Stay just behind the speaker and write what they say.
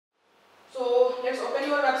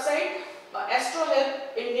your website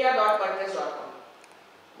astrohelpindia.wordpress.com,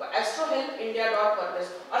 astrohelpindia.wordpress,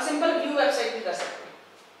 और simple view website भी कर सकते हैं.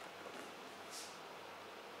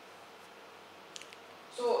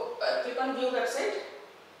 So click on view website.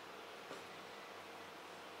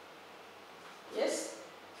 Yes,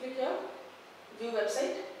 click here, view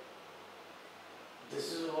website. This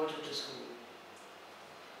is what it is called.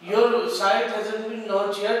 Your site hasn't been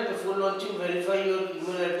launched yet. Before launching, verify your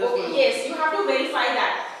email address. Okay, yes, you have to verify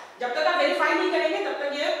that. जब तक आप verify नहीं करेंगे तब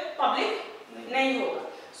तक ये public नहीं होगा.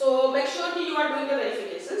 So make sure कि you are doing the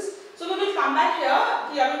verifications. So we will come back here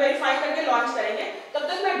कि अभी verify करके launch करेंगे. तब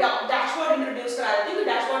तक मैं dashboard introduce करा देती हूँ कि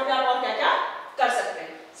dashboard पे आप और क्या-क्या कर सकते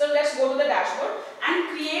हैं. So let's go to the dashboard and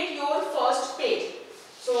create your first page.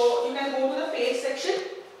 So you can go to the page section.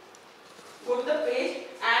 Go to the page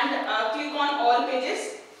and click on all pages.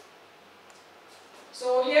 So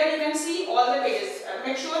here you can see all the pages.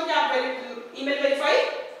 Make sure कि आप email verify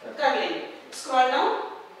कर लेंगे. Scroll down.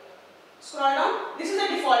 This is the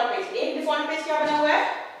default page. एक default page क्या बना हुआ है?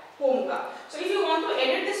 Home का. So if you want to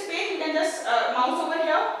edit this page, you can just mouse over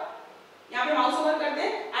here. यहाँ पे mouse over करते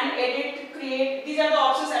हैं and edit, create. These are the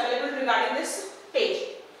options available regarding this page.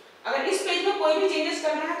 अगर इस पेज में कोई भी चेंजेस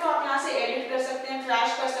करना है तो आप यहाँ से एडिट कर सकते हैं, फ्लैश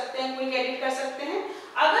कर सकते हैं, क्विक एडिट कर सकते हैं.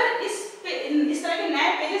 अगर इस तरह के नए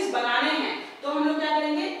पेजेस बनाने हैं तो हम लोग क्या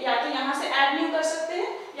करेंगे, या तो यहाँ से ऐड न्यू कर सकते हैं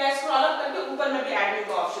या स्क्रॉल अप करके ऊपर में भी ऐड न्यू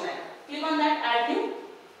का ऑप्शन है. Click on that add new.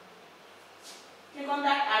 Click on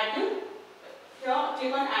that add new. Here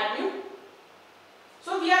click on add new.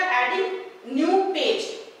 So we are adding new page.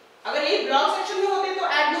 अगर ये blog section में होते तो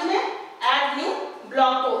add new में add new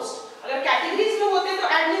blog post. अगर categories में होते तो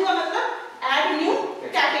add new का मतलब add new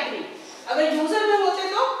category. अगर user में होते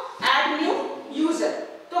तो add new user.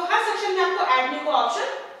 तो हर section में आपको add new का ऑप्शन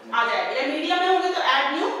आ जाएगा. या मीडिया में होंगे तो add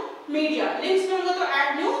new media. Links में होंगे तो add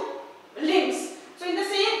new links. So in the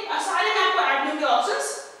same सारे में आपको add new के ऑप्शंस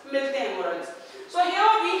मिलते हैं more or less. So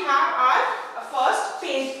here we have our first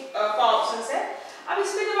page का ऑप्शंस है. अब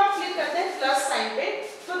इसमें जब आप क्लिक करते हैं प्लस साइन पे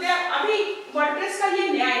तो अभी वर्डप्रेस का ये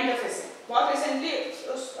नया इंटरफेस है, बहुत रिसेंटली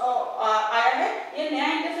आया है. ये नया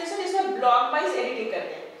इंटरफेस है जिसमें ब्लॉग वाइज एडिटिंग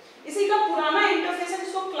करते हैं. इसी का पुराना इंटरफेस है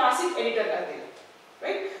जिसको क्लासिक एडिटर कहते हैं,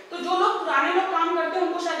 राइट. तो जो लोग पुराने लोग काम करते हैं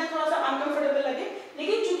उनको शायद थोड़ा सा अनकंफर्टेबल लगे,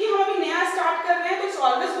 लेकिन चूंकि हम अभी नया स्टार्ट कर रहे हैं तो इट्स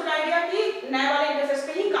ऑलवेज गुड आइडिया कि नए वाले इंटरफेस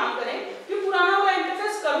पे ही काम करें, क्योंकि पुराना वाला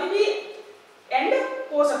इंटरफेस कभी भी एंड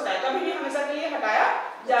हो सकता है, कभी भी हमेशा के लिए हटाया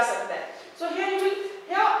जा सकता है. सो हियर यू विल,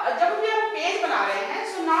 जब भी आप पेज बना रहे हैं,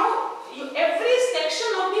 so now every section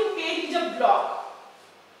of the page is a block.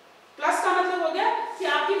 Plus का मतलब हो गया कि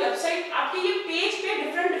आपकी वेबसाइट, आपके ये पेज पे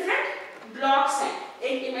डिफरेंट ब्लॉक्स हैं.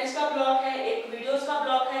 एक इमेज का ब्लॉक है, एक वीडियोस का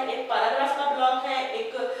ब्लॉक है, एक पैराग्राफ का ब्लॉक है, एक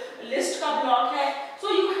लिस्ट का ब्लॉक है. So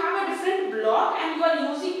you have a different block and you are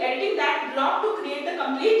using editing that block to create the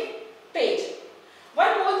complete page.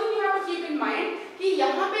 One more thing you have to keep in mind कि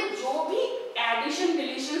यहाँ पे जो भी addition,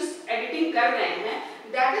 deletions, editing कर रहे हैं,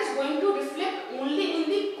 that is going to reflect only in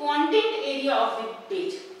the content area of the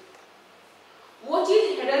page. वो चीज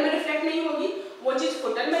header में reflect नहीं होगी, वो चीज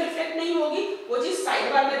footer में reflect नहीं होगी, वो चीज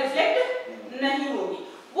sidebar में reflect नहीं होगी.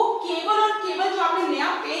 वो केवल और केवल जो आपने नया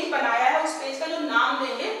पेज बनाया है, उस पेज का जो नाम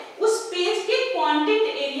देंगे, उस पेज के content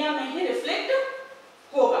area में ही reflect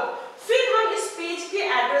होगा. फिर हम इस पेज के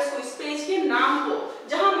एड्रेस को, इस पेज के नाम को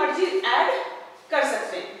जहां मर्जी ऐड कर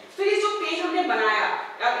सकते हैं. फिर इस जो पेज हमने बनाया,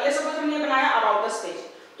 ये सपोज हमने बनाया अबाउट अस पेज,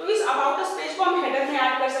 तो इस अबाउट अस पेज को हम हेडर में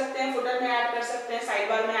ऐड कर सकते हैं, फुटर में ऐड कर सकते हैं, साइड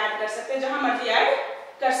बार में ऐड कर सकते हैं, जहां मर्जी ऐड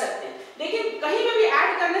कर सकते हैं. लेकिन कहीं में भी ऐड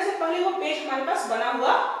करने से पहले वो पेज हमारे पास बना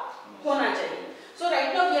हुआ होना चाहिए. सो right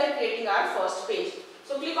now we are creating our first page.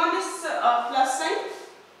 So click on this plus sign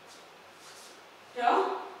here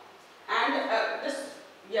and just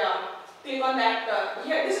click on that.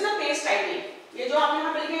 Here this is the page title. ये जो आप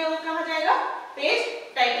यहाँ पे लिखेंगे वो कहाँ जाएगा? पेज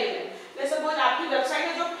टाइटल में. लेट्स सपोज आपकी वेबसाइट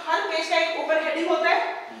है जो हर पेज का एक ऊपर हेडिंग होता है,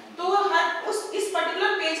 तो हर इस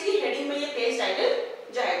पर्टिकुलर पेज की हेडिंग में ये पेज टाइटल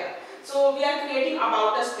जाएगा. So we are creating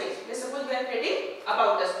about us page. Let's suppose we are creating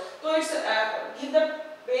about us, तो it's give the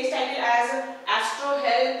page title as astro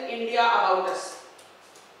help India about us.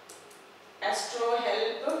 Astro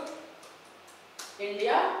help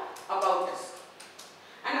India about us.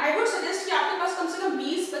 And I would suggest कि आपके पास कम से कम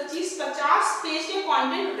 20, 25, 50 page के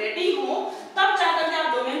content ready हो, तब जाकर के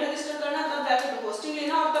आप डोमेन रजिस्टर करना, तब जाकर होस्टिंग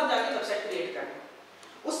लेना और तब जाकर वेबसाइट क्रिएट करना.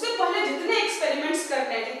 उससे पहले जितने एक्सपेरिमेंट्स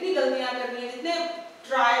करने हैं, जितनी गलतियां करनी है, जितने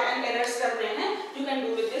ट्राई एंड एरर्स कर रहे हैं, you can do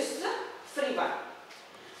with this free one.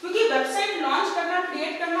 क्योंकि वेबसाइट लॉन्च करना,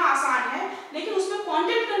 क्रिएट करना आसान है, लेकिन उसमें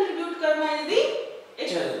कंटेंट कंट्रीब्यूट करना is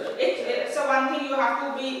the one thing you have to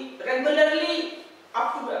be regularly up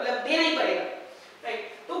to, मतलब देना ही पड़ेगा, राइट.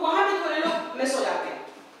 तो वहां पे थोड़े लोग मिस हो जाते हैं.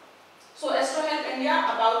 Astro Help India,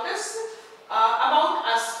 about us,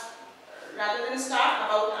 rather than start,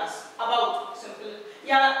 about us, about, simple,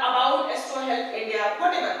 yeah, about Astro Help India,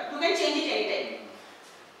 whatever, you can change it anytime.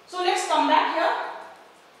 So let's come back here,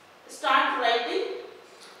 start writing,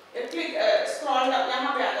 click, scroll down,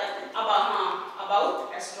 यहाँ पे आ जाते हैं,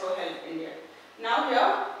 about Astro Help India. Now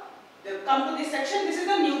here, come to this section, this is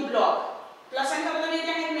the new block, plus sign का मतलब ये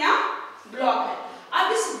क्या है, नया ब्लॉक है.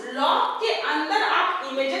 अब इस ब्लॉक के अंदर आप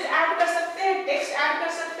इमेजेस ऐड कर सकते हैं, टेक्स्ट ऐड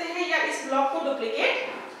कर सकते हैं, या इस ब्लॉक को डुप्लीकेट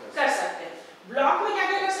कर सकते हैं. ब्लॉक में क्या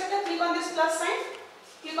क्या कर सकते हैं, click on this plus sign,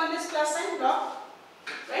 click on this plus sign, block,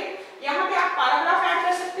 right. यहाँ पे आप पैराग्राफ ऐड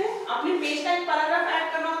कर सकते हैं, अपने पेज का एक पैराग्राफ ऐड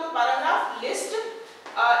करना हो तो पैराग्राफ, लिस्ट,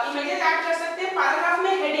 इमेजेस ऐड कर सकते हैं. पैराग्राफ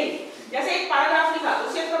में हेडिंग, जैसे एक पैराग्राफ लिखा तो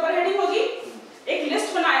उसकी प्रॉपर हेडिंग होगी, एक लिस्ट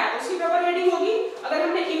बनाया तो उसकी प्रॉपर हेडिंग होगी, अगर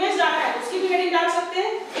हमने इमेज डाला है तो उसकी भी हेडिंग डाल सकते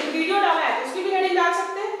हैं, एक वीडियो डाला है तो उसकी भी हेडिंग डाल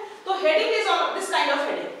सकते हैं. तो heading is all this kind of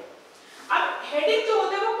heading. अब हेडिंग जो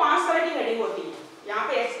होते हैं वो 5 तरह की हेडिंग होती है. यहाँ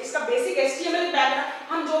पे इसका बेसिक HTML बैकग्राउंड,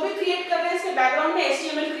 हम जो भी क्रिएट कर रहे हैं इसके बैकग्राउंड में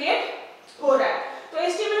HTML क्रिएट हो रहा है. तो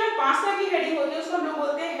HTML में 5 तरह की हेडिंग होती है, उसको हम लोग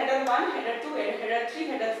बोलते हैं header 1, header 2, header 3,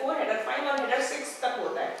 header 4, header 5 और हेडर 6 तक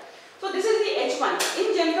होता है. तो this is the H1. In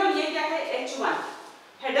general ये क्या है, H1,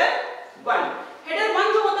 हेडर 1. हेडर 1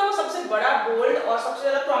 जो होता है वो सबसे बड़ा, बोल्ड और सबसे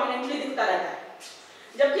ज्यादा प्रोमिनेंटली दिखता रहता है.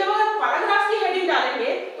 जबकि अगर पैराग्राफ की हेडिंग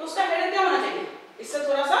डालेंगे तो उसका हेडर क्या होना चाहिए, इससे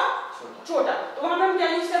थोड़ा सा छोटा. तो वहां पे हम क्या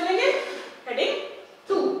यूज कर लेंगे, हेडिंग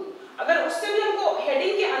 2. अगर उससे भी हमको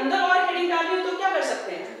हेडिंग के अंदर और हेडिंग डालनी हो तो क्या कर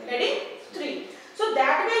सकते हैं, heading 3. So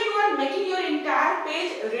that way you are making your entire page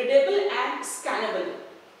readable and scannable.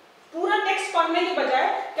 पूरा टेक्स्ट पढ़ने के बजाय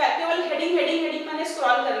क्या केवल हेडिंग हेडिंग हेडिंग मैंने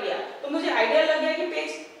स्क्रॉल कर लिया तो मुझे आइडिया लग गया कि पेज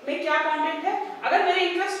में क्या कंटेंट है. अगर मेरे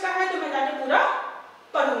इंटरेस्ट का है तो मैं जाके पूरा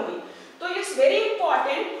पढ़ूंगी. तो इट्स वेरी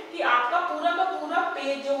इंपॉर्टेंट कि आपका पूरा का पूरा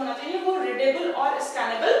पेज जो होना चाहिए वो रीडेबल और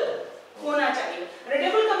स्कैनेबल होना चाहिए.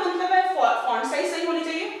 रीडेबल का मतलब है फॉन्ट साइज सही होनी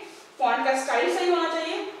चाहिए, फॉन्ट का स्टाइल सही होना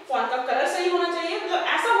चाहिए, फॉन्ट का कलर सही होना चाहिए. मतलब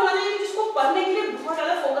ऐसा होना चाहिए कि जिसको पढ़ने के लिए बहुत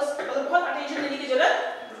ज्यादा फोकस, मतलब बहुत अटेंशन देने की जरूरत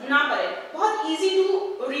ना पड़े, बहुत इजी टू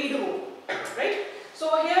रीड हो, right. So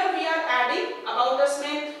here we are adding about us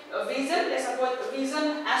में vision, let's suppose vision,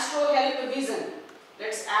 Astro Help vision.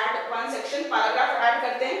 Let's add one section, paragraph add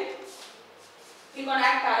करते हैं. Click on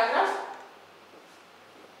add paragraph.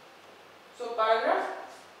 So paragraph,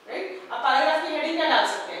 right? अब paragraph की heading क्या डाल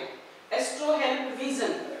सकते हैं, Astro Help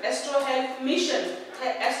vision, Astro Help mission,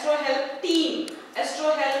 Astro Help team, Astro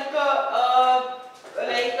Help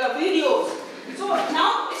like videos. So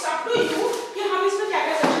now it's up to you कि हम इसमें क्या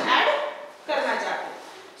क्या section add करना चाहते हैं.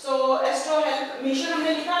 So Astro Help mission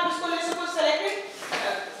हमने लिखा, अब इसको let's suppose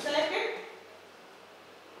selected,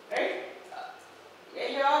 right?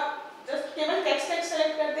 यहाँ just केवल text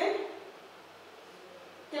select करते हैं,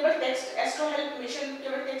 केवल text, Astro Help mission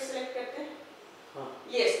केवल text select करते हैं.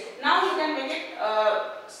 Yes. Now you can make it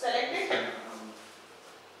selected.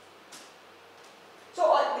 So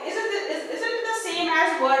isn't it the same as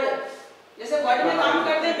Word? जैसे वर्ड में काम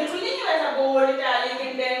करते हैं बिल्कुल नहीं है वैसा, बोल्ड, इटैलिक,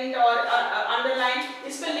 इंडेंट और अंडरलाइन.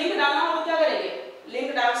 इस पे लिंक डालना हो तो क्या करेंगे, लिंक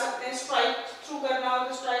डाल सकते हैं. स्ट्राइक थ्रू करना हो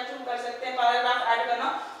तो स्ट्राइक थ्रू कर सकते हैं. पैराग्राफ ऐड करना,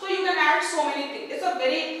 so you can add so many things. It's a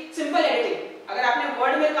very simple editing. अगर आपने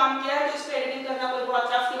वर्ड में काम किया है तो इस पे एडिटिंग करना कोई बहुत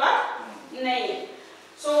टफ की बात नहीं है.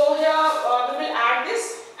 So here we will add this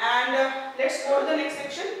and let's go to the next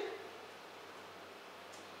section.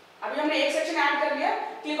 अभी हमने एक सेक्शन ऐड कर लिया.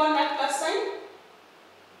 Click on that plus sign,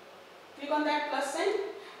 click on that plus sign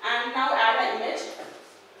and now add an image.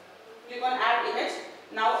 Click on add image.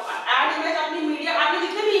 Now add image. अपनी media, आपने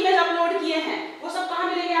जितने भी image upload किए हैं वो सब कहाँ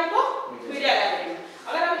मिलेंगे आपको, मीडिया लाइब्रेरी में.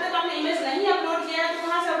 अगर अभी तक आपने इमेज नहीं अपलोड किया है तो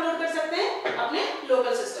कहाँ से अपलोड कर सकते हैं, अपने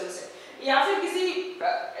लोकल सिस्टम से, या फिर किसी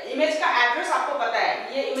इमेज का एड्रेस आपको पता है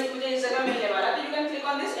ये इमेज मुझे इस जगह मिलने वाला तो you can click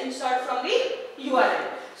on this insert from the URL.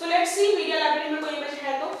 So let's C media library में कोई इमेज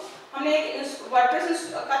है तो हमने एक वर्डप्रेस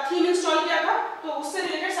का थीम इंस्टॉल किया था तो उससे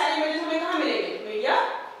रिलेटेड सारे इमेजेस हमें कहाँ मिलेंगे, मीडिया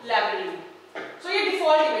लाइब्रेरी में. सो ये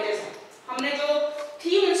डिफॉल्ट इमेजेस हैं. हमने जो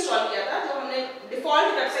थीम इंस्टॉल किया था, जो हमने डिफॉल्ट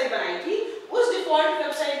वेबसाइट बनाई थी, उस डिफॉल्ट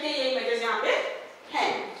वेबसाइट के ये इमेजेस यहाँ पे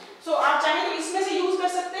हैं. सो आप चाहें तो इसमें से यूज कर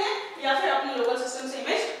सकते हैं या फिर अपने लोकल सिस्टम से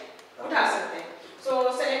इमेज उठा सकते हैं. सो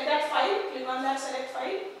select that file, click on that select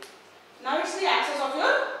file. Now it's the access of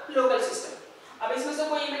your local system. अब इसमें से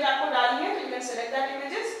कोई इमेज आपको डालनी है तो you can select that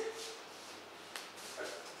images.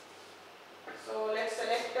 So let's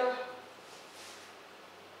select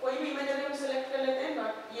कोई भी इमेज अभी हम सेलेक्ट कर लेते हैं.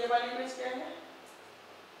 बट ये वाली इमेज क्या है,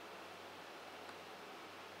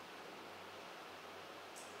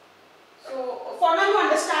 so for now you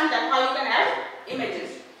understand that how you can add images.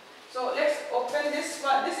 So let's open this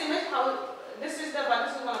image. How this is the one,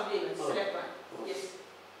 this is one of the images. Select one. Yes.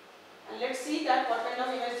 And let's see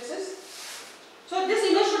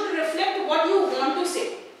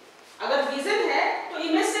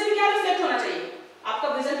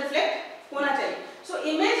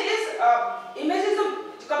images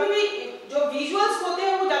कभी भी जो visuals होते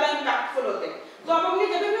हैं वो ज़्यादा impactful होते हैं। तो आप अपनी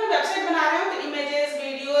जब भी वेबसाइट बना रहे हो तो images,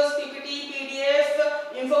 videos, PPT, PDF,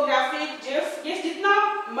 infographic, GIF, ये जितना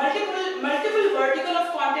multiple vertical of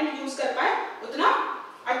content use कर पाए उतना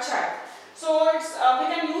अच्छा है। So it's we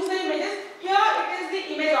can use the images here. It is the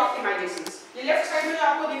image optimisations. ये लेफ्ट साइड में जो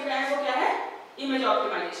आपको दिख रहा है वो क्या है? Image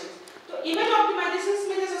optimisation. तो इमेज ऑप्टिमाइजेशंस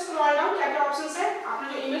में जैसे स्क्रॉल डाउन क्या क्या ऑप्शंस है? आपने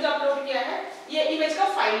जो इमेज अपलोड किया है ये इमेज का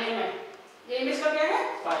फाइल नेम है। ये इमेज का क्या है?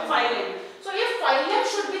 File name. सो ये file name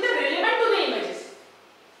should be the relevant to the images.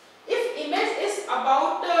 If image is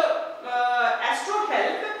about astro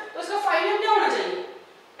help तो इसका फाइल नेम क्या होना चाहिए?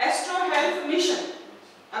 Astro help mission.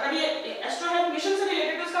 अगर ये एस्ट्रो हेल्प मिशन से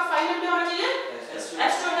रिलेटेड तो इसका फाइल नेम क्या होना चाहिए?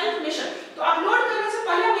 Astro help mission. तो अपलोड करने से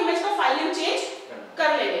पहले हम इमेज का फाइल नेम चेंज कर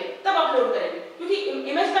लेंगे तब अपलोड करेंगे, क्योंकि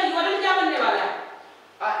इमेज का यूआरएल क्या बनने वाला है?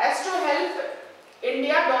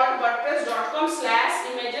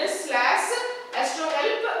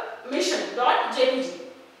 astrohelpindia.wordpress.com/images/astrohelpmission.jpg।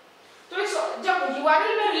 तो जब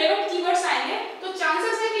यूआरएल में रिलेवेंट कीवर्ड्स आएंगे तो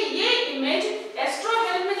चांसेस है कि ये इमेज एस्ट्रो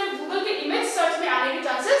हेल्प में जब गूगल के इमेज सर्च में आने के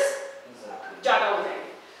चांसेस ज्यादा हो जाएंगे।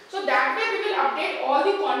 So that way we will update all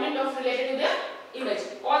the content of related to the image.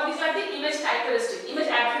 All these are the image characteristics, image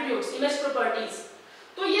attributes, image properties.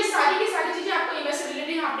 तो ये सारी की सारी चीजें आपको इमेज से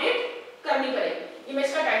रिलेटेड अपडेट करनी पड़ेगी। इमेज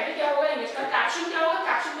का टाइटल क्या होगा, इमेज का कैप्शन क्या होगा?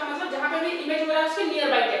 कैप्शन का मतलब जहां पे भी इमेज हो रहा है उसके नियर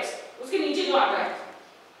बाय टेक्स्ट, उसके नीचे जो आता है।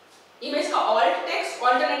 इमेज का ऑल्ट टेक्स्ट,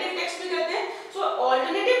 ऑल्टरनेटिव टेक्स्ट भी कहते हैं। सो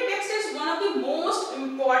alternative text is one of the most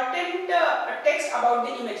important text about the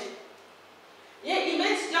image. ये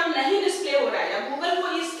इमेज जब नहीं डिस्प्ले हो रहा है या गूगल को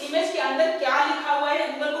इस इमेज के अंदर क्या लिखा हुआ है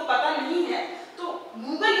गूगल को पता नहीं है, तो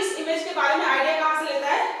गूगल इस इमेज के बारे में आइडिया कहां से लेता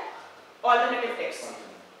है? Alternative text.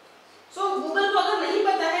 सो गूगल को अगर नहीं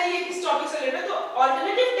पता है ये किस टॉपिक से रिलेटेड, तो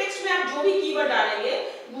ऑल्टरनेटिव टेक्स्ट में आप जो भी कीवर्ड डालेंगे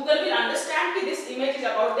गूगल विल अंडरस्टैंड कि this image is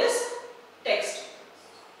about this text,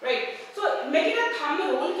 right? So make it a thumb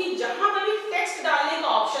rule कि जहां पर भी टेक्स्ट डालने का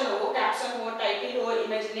ऑप्शन हो, कैप्शन हो, टाइटल हो,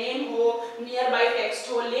 इमेज नेम हो, नियर बाय टेक्स्ट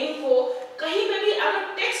हो, लिंक हो, कहीं पे भी अगर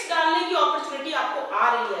टेक्स्ट डालने की अपॉर्चुनिटी आपको आ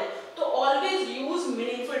रही है तो always use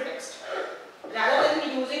meaningful text rather than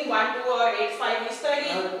using 1 2 or 8 5 इस तरह की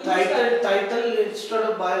टाइटल इंस्टेड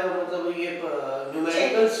ऑफ बाय, मतलब ये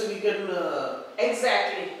numericals we can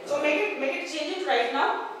exactly. So make it change it right now.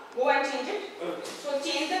 Go and change it. So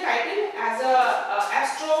change the title as a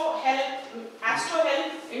Astro Help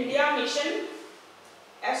India mission.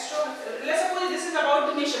 Let's suppose this is about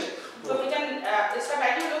the mission. So we can इसका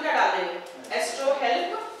title लोग क्या डाल देंगे? Astro Help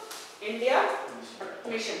India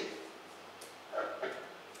Mission.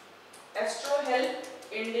 Astro Help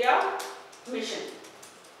India Mission.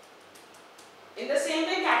 In the same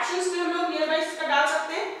way captions में हम लोग nearby इसका डाल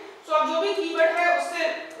सकते हैं। So अब जो भी कीवर्ड है उससे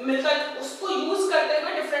मिलकर उसको यूज करते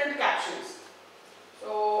हुए different captions. So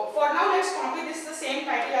for now let's copy this the same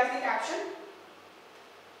title as the caption.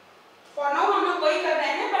 For now हम लोग वही कर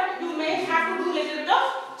रहे हैं, but you may have to do little bit of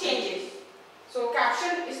changes. So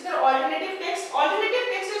caption is the alternative text. Alternative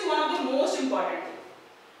text is one of the most important thing.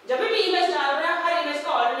 जब भी image डाल रहे हैं हर इमेज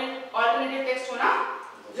का alternative text होना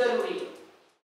जरूरी है।